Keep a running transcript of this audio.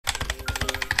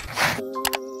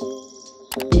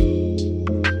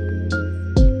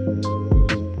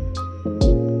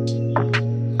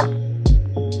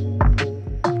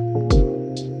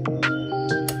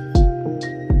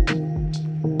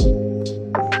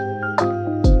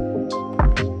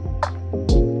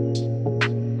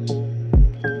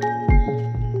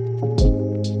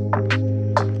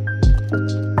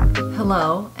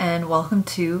Hello and welcome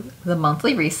to the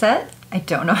monthly reset. I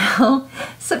don't know how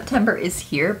September is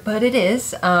here, but it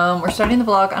is. We're starting the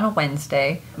vlog on a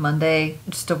Wednesday. Monday,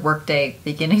 just a work day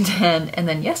beginning to end. And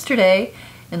then yesterday,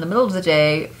 in the middle of the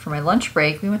day, for my lunch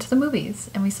break, we went to the movies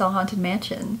and we saw Haunted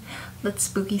Mansion. Let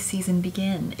spooky season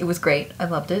begin. It was great. I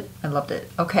loved it. I loved it.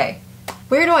 Okay,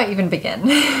 where do I even begin?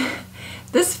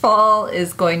 This fall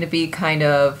is going to be kind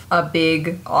of a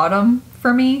big autumn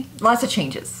for me. Lots of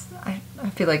changes. I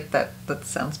feel like that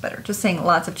sounds better. Just saying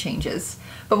lots of changes.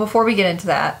 But before we get into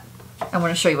that, I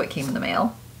want to show you what came in the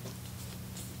mail.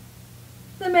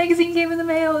 The magazine came in the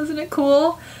mail, isn't it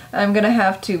cool? I'm gonna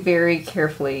have to very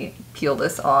carefully peel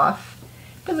this off.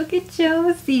 But look at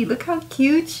Josie, look how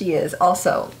cute she is.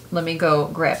 Also, let me go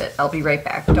grab it. I'll be right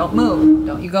back. Don't move,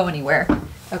 don't you go anywhere.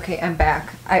 Okay, I'm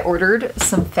back. I ordered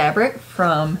some fabric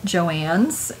from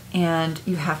Joann's and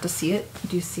you have to see it.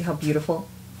 Do you see how beautiful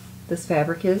this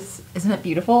fabric is? Isn't it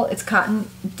beautiful? It's cotton,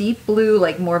 deep blue,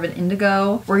 like more of an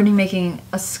indigo. We're gonna be making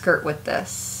a skirt with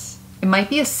this. It might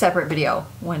be a separate video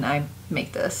when I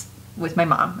make this with my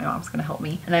mom. My mom's gonna help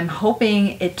me. And I'm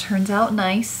hoping it turns out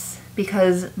nice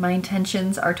because my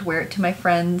intentions are to wear it to my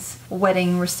friend's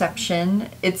wedding reception.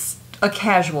 It's a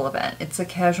casual event. It's a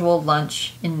casual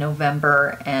lunch in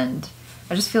November and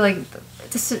I just feel like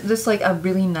this like a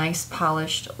really nice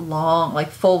polished long, like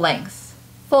full length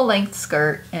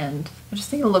skirt, and I just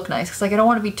think it'll look nice because like I don't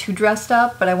want to be too dressed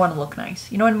up, but I want to look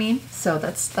nice. You know what I mean? So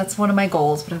that's one of my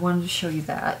goals, but I wanted to show you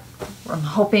that. I'm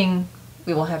hoping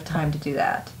we will have time to do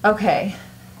that. Okay,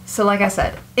 so like I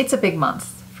said, it's a big month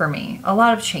for me. A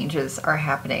lot of changes are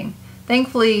happening.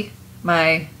 Thankfully,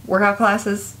 my workout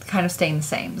classes kind of staying the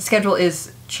same. The schedule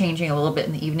is changing a little bit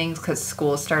in the evenings because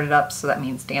school has started up, so that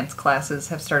means dance classes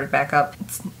have started back up.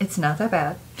 It's not that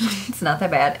bad. It's not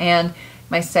that bad. And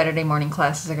my Saturday morning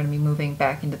classes are going to be moving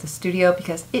back into the studio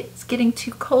because it's getting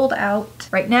too cold out.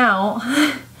 Right now,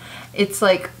 it's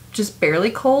like just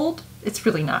barely cold. It's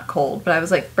really not cold, but I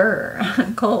was like, brr,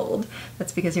 I'm cold.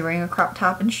 That's because you're wearing a crop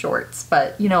top and shorts.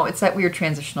 But you know, it's that weird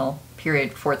transitional period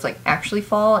before it's like actually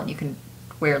fall and you can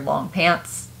wear long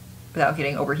pants without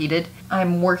getting overheated.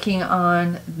 I'm working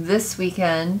on this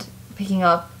weekend picking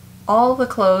up all the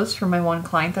clothes from my one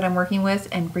client that I'm working with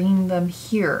and bringing them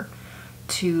here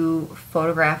to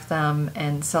photograph them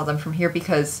and sell them from here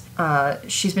because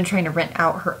she's been trying to rent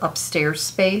out her upstairs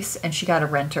space and she got a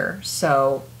renter,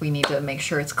 so we need to make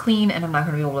sure it's clean and I'm not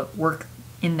going to be able to work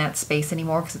in that space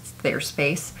anymore because it's their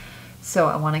space. So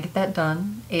I want to get that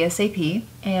done ASAP.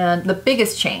 And the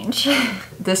biggest change,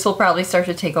 this will probably start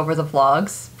to take over the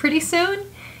vlogs pretty soon,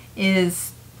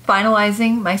 is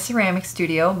finalizing my ceramic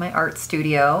studio, my art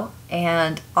studio,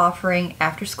 and offering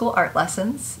after-school art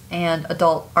lessons and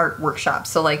adult art workshops.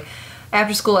 So like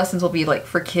after-school lessons will be like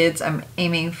for kids. I'm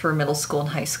aiming for middle school and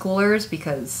high schoolers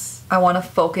because I want to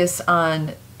focus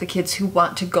on the kids who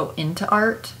want to go into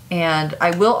art. And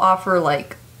I will offer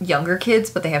like younger kids,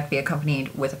 but they have to be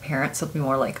accompanied with a parent, so it'll be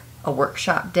more like a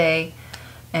workshop day.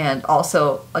 And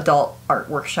also adult art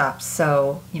workshops.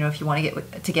 So, you know, if you want to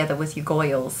get together with your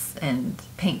goils and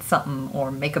paint something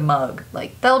or make a mug,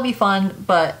 like that'll be fun,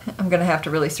 but I'm gonna have to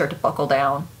really start to buckle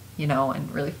down, you know, and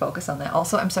really focus on that.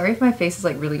 Also, I'm sorry if my face is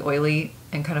like really oily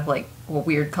and kind of like a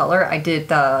weird color. I did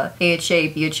the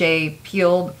AHA, BHA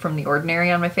peeled from The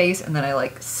Ordinary on my face, and then I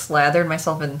like slathered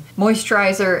myself in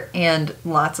moisturizer and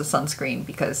lots of sunscreen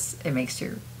because it makes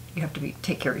you have to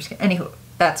take care of your skin. Anywho,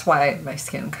 that's why my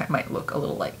skin might look a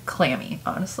little like clammy,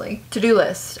 honestly. To-do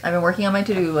list. I've been working on my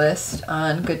to-do list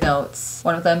on GoodNotes.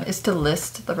 One of them is to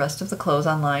list the rest of the clothes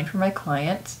online for my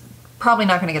client. Probably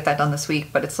not gonna get that done this week,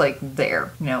 but it's like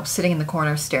there, you know, sitting in the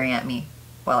corner staring at me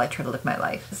while I try to live my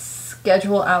life.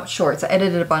 Schedule out shorts. I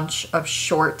edited a bunch of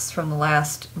shorts from the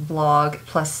last vlog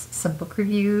plus some book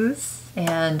reviews,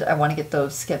 and I want to get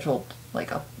those scheduled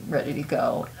like up ready to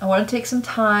go. I want to take some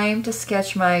time to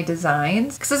sketch my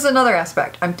designs because this is another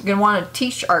aspect. I'm gonna want to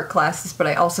teach art classes, but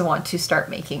I also want to start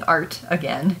making art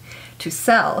again to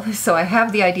sell. So I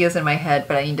have the ideas in my head,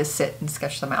 but I need to sit and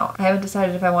sketch them out. I haven't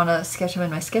decided if I want to sketch them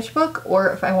in my sketchbook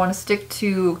or if I want to stick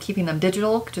to keeping them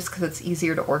digital just because it's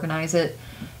easier to organize it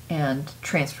and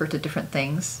transfer to different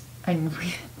things. I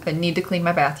need to clean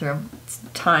my bathroom. It's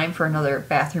time for another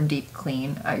bathroom deep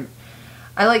clean.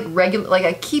 I like regular, like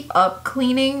I keep up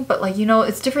cleaning, but like, you know,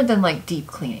 it's different than like deep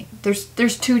cleaning.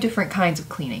 There's two different kinds of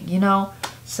cleaning, you know?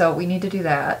 So we need to do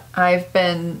that. I've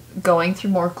been going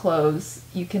through more clothes.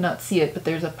 You cannot see it, but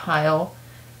there's a pile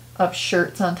of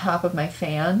shirts on top of my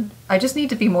fan. I just need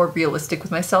to be more realistic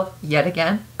with myself yet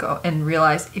again. Go and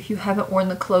realize if you haven't worn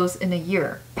the clothes in a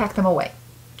year, pack them away.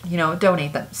 You know,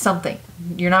 donate them, something.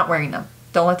 You're not wearing them.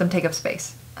 Don't let them take up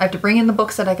space. I have to bring in the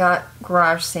books that I got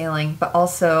garage sailing, but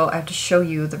also I have to show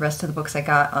you the rest of the books I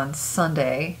got on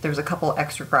Sunday. There's a couple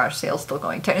extra garage sales still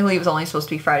going. Technically it was only supposed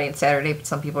to be Friday and Saturday, but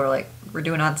some people are like, we're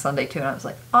doing it on Sunday too, and I was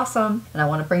like, awesome. And I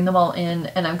want to bring them all in,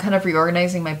 and I'm kind of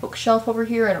reorganizing my bookshelf over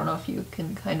here. I don't know if you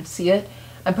can kind of see it.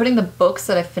 I'm putting the books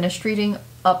that I finished reading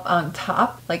up on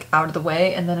top, like out of the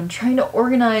way, and then I'm trying to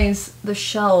organize the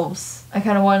shelves. I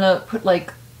kind of want to put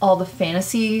like all the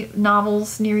fantasy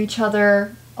novels near each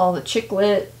other, all the chick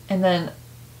lit, and then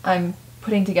I'm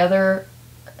putting together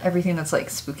everything that's like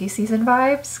spooky season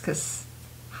vibes because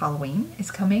Halloween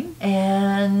is coming.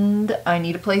 And I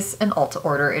need to place an Ulta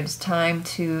order. It is time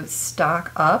to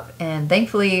stock up, and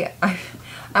thankfully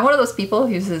I'm one of those people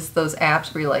who uses those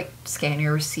apps where you like scan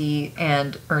your receipt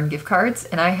and earn gift cards,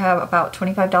 and I have about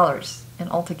 $25 in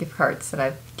Ulta gift cards that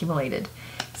I've accumulated.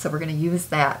 So we're gonna use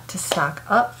that to stock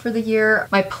up for the year.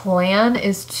 My plan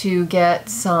is to get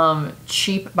some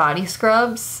cheap body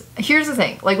scrubs. Here's the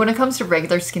thing, like when it comes to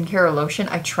regular skincare or lotion,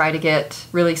 I try to get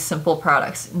really simple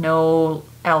products. No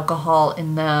alcohol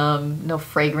in them, no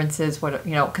fragrances, what,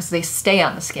 you know, because they stay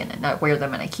on the skin and I wear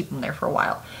them and I keep them there for a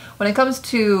while. When it comes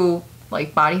to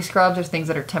like body scrubs or things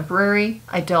that are temporary,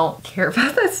 I don't care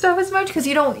about that stuff as much because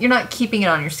you're not keeping it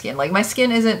on your skin. Like my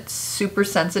skin isn't super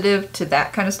sensitive to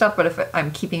that kind of stuff, but if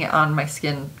I'm keeping it on my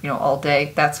skin, you know, all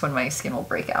day, that's when my skin will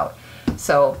break out.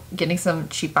 So getting some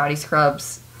cheap body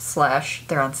scrubs /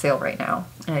 they're on sale right now,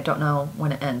 and I don't know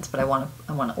when it ends, but I want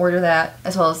to order that,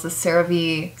 as well as the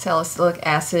CeraVe salicylic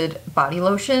acid body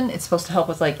lotion. It's supposed to help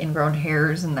with like ingrown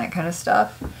hairs and that kind of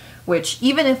stuff, which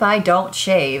even if I don't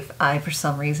shave, I for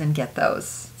some reason get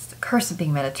those. It's the curse of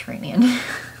being Mediterranean.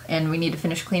 And we need to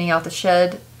finish cleaning out the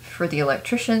shed for the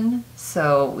electrician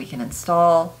so we can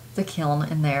install the kiln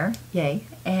in there. Yay.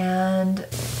 And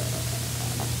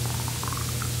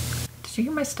did you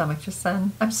hear my stomach just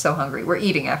then? I'm so hungry. We're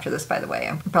eating after this, by the way.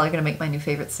 I'm probably gonna make my new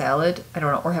favorite salad. I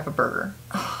don't know, or have a burger.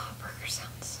 Oh, a burger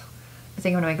sounds so good. I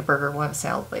think I'm gonna make a burger. We'll have a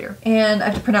salad later. And I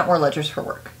have to print out more ledgers for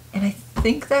work. And I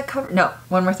think that covers, no,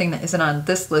 one more thing that isn't on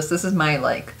this list. This is my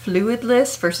like fluid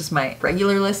list versus my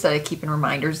regular list that I keep in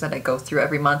reminders that I go through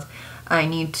every month. I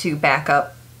need to back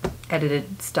up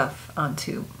edited stuff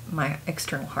onto my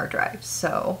external hard drive.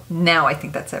 So now I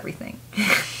think that's everything.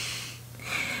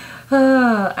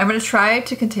 I'm gonna try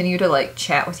to continue to like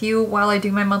chat with you while I do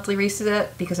my monthly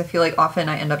reset, because I feel like often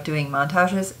I end up doing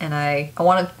montages and I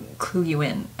want to clue you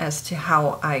in as to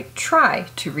how I try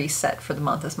to reset for the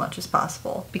month as much as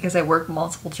possible, because I work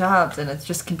multiple jobs and it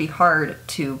just can be hard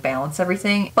to balance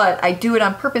everything. But I do it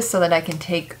on purpose so that I can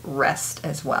take rest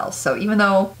as well. So even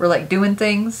though we're like doing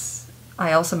things,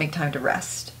 I also make time to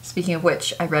rest. Speaking of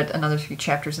which, I read another 3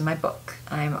 chapters in my book.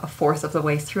 I'm a 1/4 of the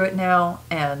way through it now,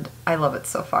 and I love it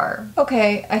so far.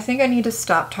 Okay, I think I need to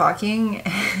stop talking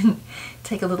and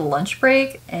take a little lunch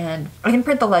break, and I can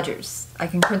print the ledgers. I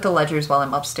can print the ledgers while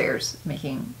I'm upstairs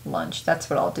making lunch. That's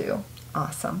what I'll do.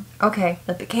 Awesome. Okay,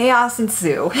 let the chaos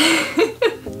ensue.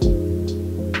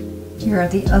 Here are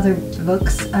the other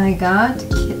books I got.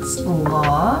 Kit's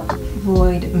Law,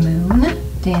 Void Moon,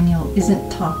 Daniel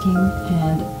Isn't Talking,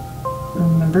 and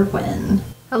Remember When.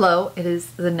 Hello, it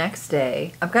is the next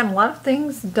day. I've gotten a lot of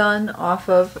things done off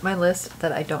of my list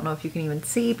that I don't know if you can even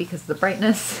see because of the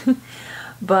brightness.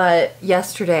 But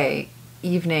yesterday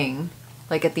evening,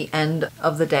 like at the end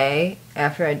of the day,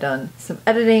 after I'd done some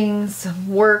editing, some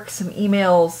work, some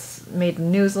emails, made a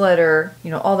newsletter,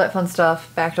 you know, all that fun stuff,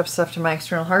 backed up stuff to my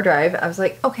external hard drive, I was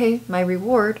like, okay, my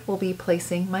reward will be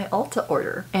placing my Ulta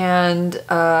order. And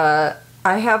I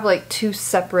have like 2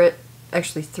 separate,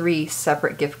 actually 3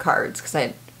 separate gift cards because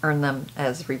I earned them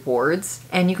as rewards,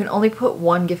 and you can only put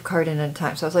 1 gift card in at a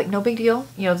time. So I was like, no big deal.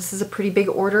 You know, this is a pretty big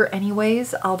order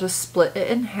anyways. I'll just split it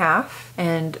in half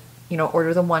and, you know,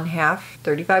 order the one half,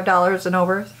 $35 and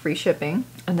over, free shipping,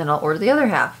 and then I'll order the other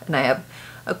half. And I have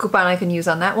a coupon I can use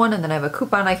on that one, and then I have a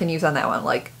coupon I can use on that one.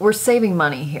 Like, we're saving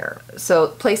money here. So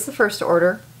place the first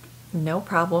order, no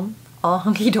problem, all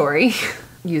hunky-dory.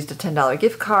 Used a $10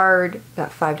 gift card,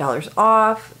 got $5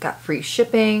 off, got free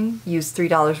shipping, used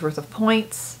 $3 worth of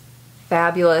points.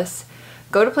 Fabulous.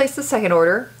 Go to place the second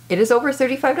order. It is over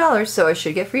 $35, so I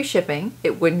should get free shipping.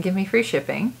 It wouldn't give me free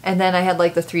shipping. And then I had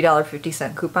like the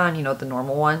 $3.50 coupon, you know, the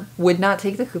normal one. Would not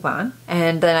take the coupon.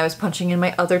 And then I was punching in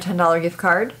my other $10 gift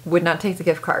card. Would not take the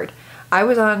gift card. I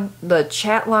was on the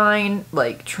chat line,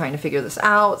 like trying to figure this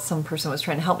out. Some person was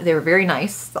trying to help me. They were very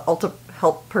nice. The Ulta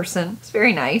help person was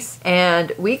very nice.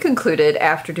 And we concluded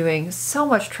after doing so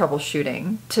much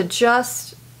troubleshooting to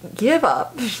just give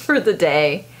up for the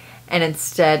day and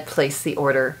instead place the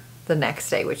order the next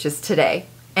day, which is today.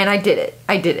 And I did it.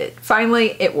 I did it.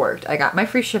 Finally, it worked. I got my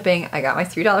free shipping. I got my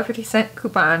 $3.50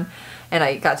 coupon, and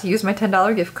I got to use my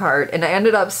 $10 gift card. And I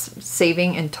ended up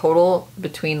saving in total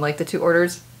between like the two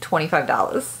orders,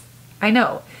 $25. I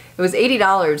know. It was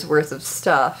 $80 worth of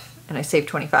stuff, and I saved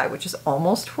 $25, which is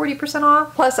almost 40%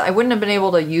 off. Plus, I wouldn't have been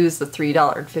able to use the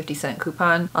 $3.50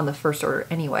 coupon on the first order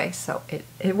anyway, so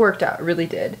it worked out, it really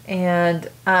did. And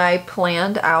I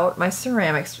planned out my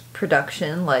ceramics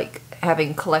production, like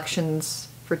having collections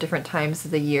for different times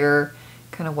of the year,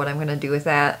 kind of what I'm gonna do with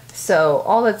that. So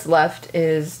all that's left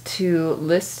is to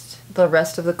list the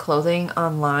rest of the clothing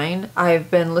online. I've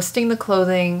been listing the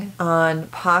clothing on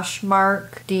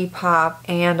Poshmark, Depop,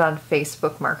 and on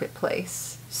Facebook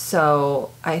Marketplace.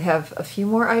 So I have a few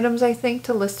more items I think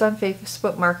to list on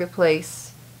Facebook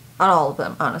Marketplace. On all of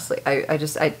them, honestly.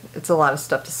 It's a lot of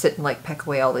stuff to sit and like peck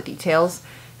away all the details.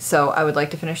 So I would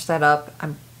like to finish that up.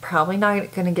 I'm probably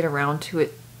not gonna get around to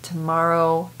it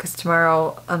tomorrow, because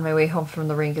tomorrow on my way home from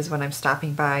the rink is when I'm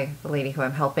stopping by the lady who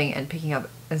I'm helping and picking up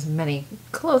as many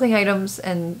clothing items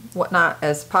and whatnot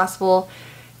as possible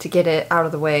to get it out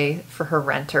of the way for her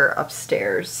renter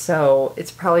upstairs. So it's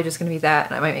probably just gonna be that,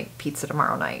 and I might make pizza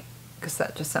tomorrow night because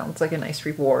that just sounds like a nice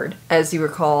reward. As you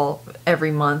recall, every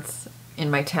month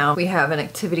in my town we have an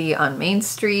activity on Main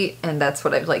Street, and that's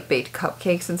what I've like baked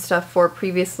cupcakes and stuff for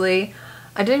previously.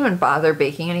 I didn't even bother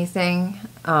baking anything.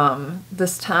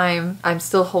 This time I'm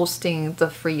still hosting the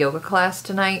free yoga class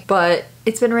tonight, but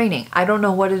it's been raining. I don't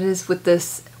know what it is with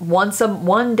this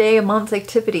one day a month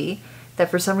activity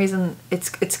that for some reason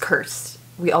it's cursed.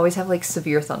 We always have like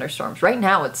severe thunderstorms. Right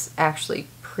now it's actually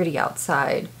pretty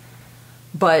outside,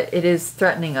 but it is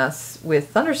threatening us with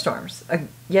thunderstorms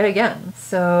yet again.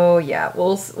 So yeah,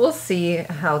 we'll see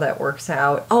how that works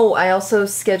out. Oh, I also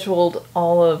scheduled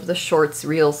all of the shorts,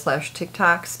 reels /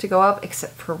 TikToks to go up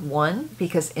except for one,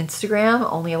 because Instagram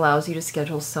only allows you to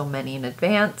schedule so many in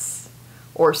advance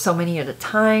or so many at a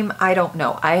time. I don't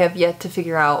know. I have yet to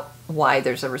figure out why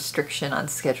there's a restriction on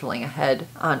scheduling ahead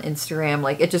on Instagram.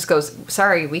 Like it just goes,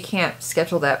 sorry, we can't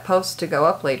schedule that post to go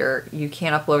up later. You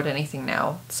can't upload anything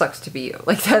now. Sucks to be you.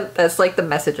 Like that's like the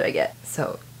message I get.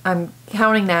 So I'm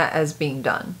counting that as being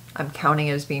done. I'm counting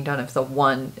it as being done if the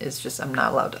one is just, I'm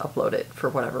not allowed to upload it for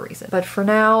whatever reason. But for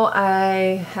now,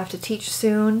 I have to teach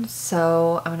soon,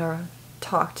 so I'm gonna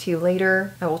talk to you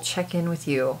later. I will check in with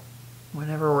you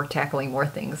whenever we're tackling more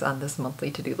things on this monthly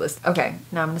to-do list. Okay,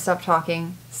 now I'm gonna stop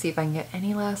talking, see if I can get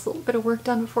any last little bit of work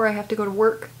done before I have to go to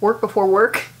work. Work before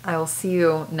work. I will see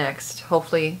you next,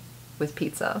 hopefully with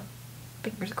pizza.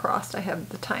 Fingers crossed I have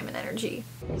the time and energy.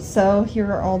 So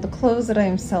here are all the clothes that I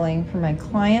am selling for my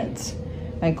client.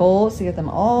 My goal is to get them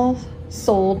all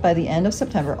sold by the end of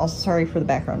September. Also, sorry for the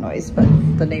background noise, but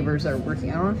the neighbors are working.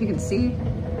 I don't know if you can see,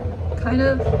 kind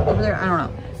of over there, I don't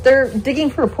know. They're digging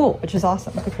for a pool, which is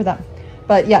awesome, good for them.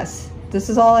 But yes, this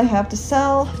is all I have to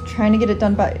sell. Trying to get it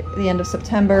done by the end of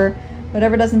September.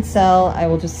 Whatever doesn't sell, I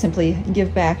will just simply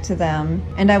give back to them.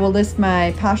 And I will list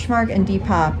my Poshmark and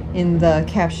Depop in the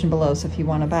caption below, so if you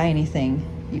want to buy anything,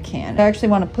 you can. I actually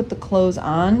want to put the clothes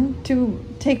on to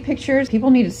take pictures. People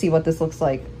need to see what this looks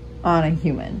like on a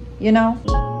human, you know?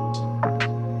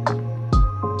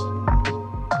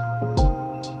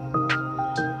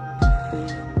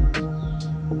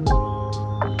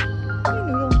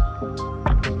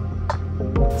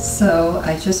 So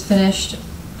I just finished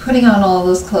putting on all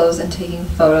those clothes and taking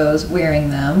photos wearing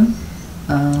them.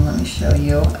 Let me show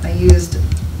you. I used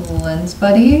Lens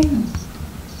Buddy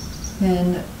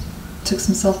and took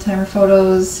some self-timer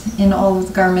photos in all of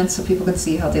the garments so people could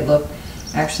see how they look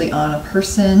actually on a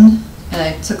person. And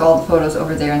I took all the photos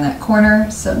over there in that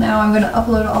corner. So now I'm going to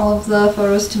upload all of the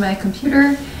photos to my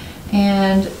computer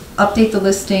and update the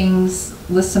listings,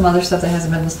 list some other stuff that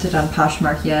hasn't been listed on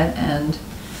Poshmark yet, and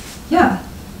yeah,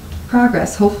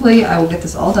 progress. Hopefully I will get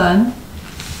this all done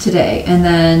today, and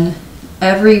then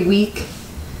every week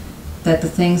that the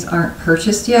things aren't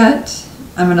purchased yet,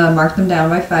 I'm gonna mark them down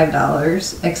by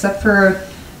 $5, except for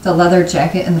the leather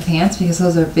jacket and the pants, because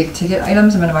those are big ticket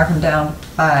items. I'm gonna mark them down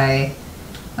by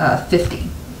 $50.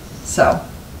 So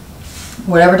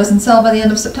whatever doesn't sell by the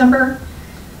end of September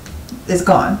is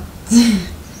gone.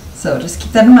 So just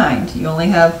keep that in mind. You only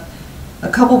have a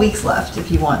couple weeks left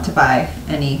if you want to buy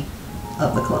any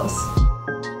of the clothes.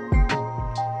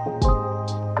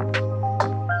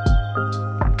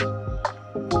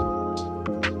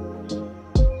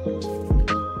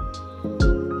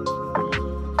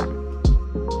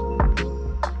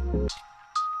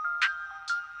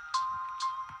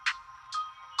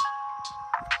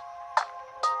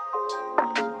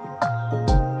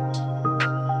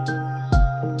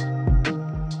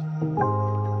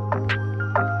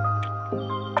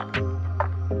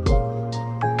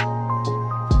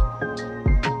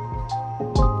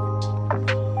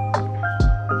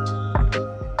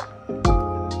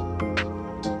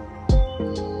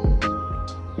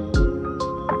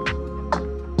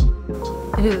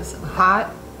 It is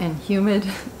hot and humid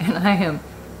and I am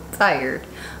tired,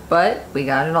 but we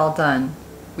got it all done.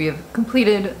 We have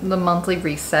completed the monthly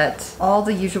reset. All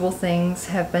the usual things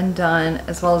have been done,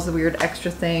 as well as the weird extra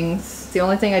things. The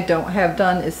only thing I don't have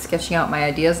done is sketching out my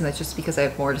ideas, and that's just because I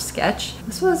have more to sketch.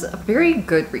 This was a very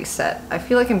good reset. I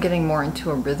feel like I'm getting more into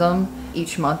a rhythm.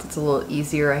 Each month it's a little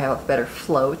easier. I have a better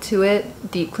flow to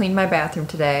it. Deep cleaned my bathroom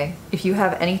today. If you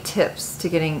have any tips to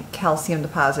getting calcium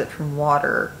deposit from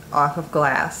water off of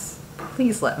glass,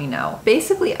 please let me know.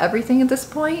 Basically everything at this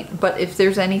point, but if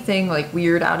there's anything like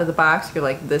weird out of the box, you're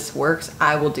like, this works,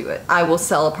 I will do it. I will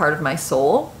sell a part of my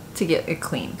soul to get it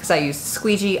clean. Because I used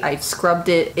squeegee, I scrubbed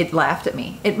it, it laughed at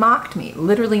me. It mocked me,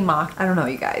 literally mocked. I don't know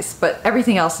you guys, but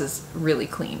everything else is really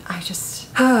clean. I just,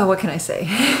 what can I say?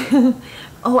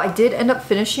 Oh, I did end up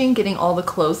finishing getting all the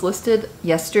clothes listed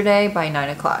yesterday by 9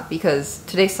 o'clock because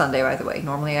today's Sunday, by the way.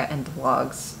 Normally I end the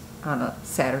vlogs on a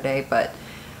Saturday, but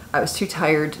I was too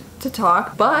tired to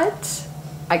talk, but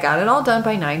I got it all done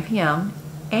by 9 p.m.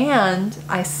 and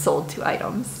I sold 2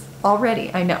 items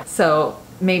already, I know. So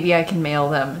maybe I can mail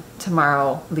them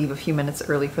tomorrow, leave a few minutes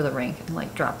early for the rink and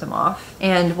like drop them off.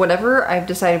 And whatever, I've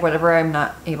decided whatever I'm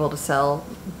not able to sell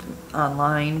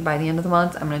online by the end of the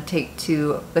month, I'm gonna take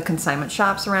to the consignment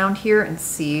shops around here and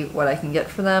see what I can get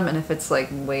for them. And if it's like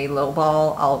way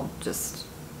lowball, I'll just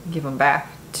give them back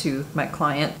to my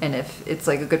client, and if it's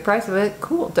like a good price of it,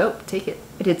 cool, dope, take it.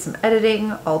 I did some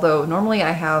editing, although normally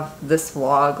I have this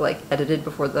vlog like edited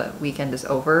before the weekend is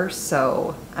over,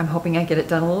 so I'm hoping I get it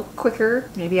done a little quicker.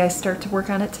 Maybe I start to work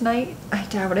on it tonight. I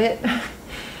doubt it.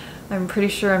 I'm pretty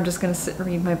sure I'm just gonna sit and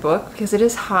read my book because it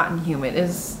is hot and humid.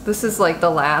 This is like the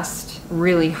last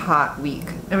really hot week.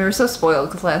 And we were so spoiled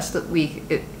because last week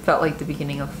it felt like the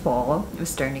beginning of fall. It was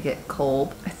starting to get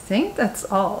cold. I think that's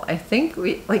all. I think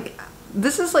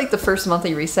this is like the first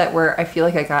monthly reset where I feel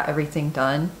like I got everything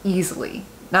done easily.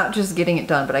 Not just getting it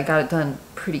done, but I got it done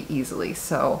pretty easily.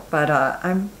 So, but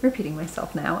I'm repeating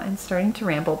myself now and starting to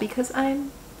ramble because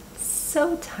I'm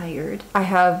so tired. I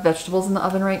have vegetables in the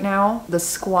oven right now. The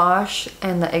squash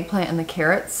and the eggplant and the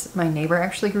carrots, my neighbor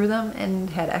actually grew them and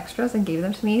had extras and gave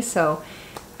them to me. So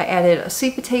I added a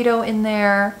sweet potato in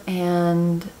there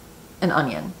and an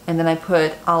onion, and then I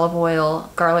put olive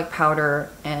oil, garlic powder,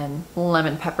 and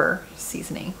lemon pepper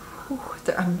seasoning. Whew,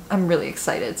 I'm really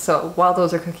excited. So while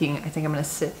those are cooking, I think I'm gonna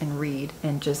sit and read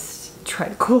and just try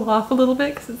to cool off a little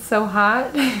bit because it's so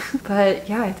hot. But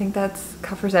yeah, I think that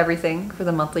covers everything for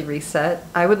the monthly reset.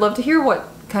 I would love to hear what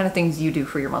kind of things you do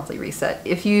for your monthly reset,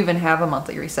 if you even have a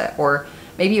monthly reset, or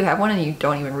maybe you have one and you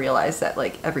don't even realize that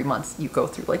like every month you go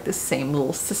through like this same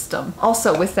little system.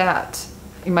 Also with that,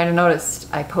 you might have noticed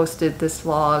I posted this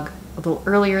vlog a little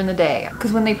earlier in the day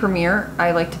because when they premiere,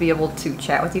 I like to be able to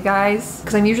chat with you guys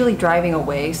because I'm usually driving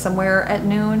away somewhere at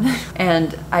noon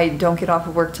and I don't get off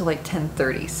of work till like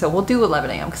 10:30. So we'll do 11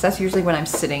 a.m. because that's usually when I'm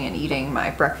sitting and eating my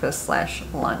breakfast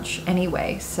 / lunch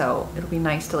anyway. So it'll be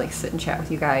nice to like sit and chat with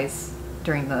you guys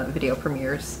during the video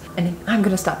premieres. And I'm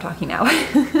gonna stop talking now.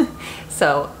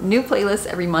 So new playlists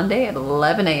every Monday at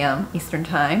 11 a.m. Eastern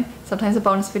time. Sometimes a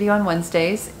bonus video on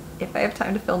Wednesdays if I have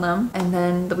time to film them. And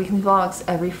then the weekly vlogs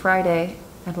every Friday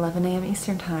at 11 a.m.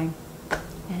 Eastern time.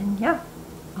 And yeah,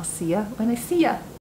 I'll see ya when I see ya.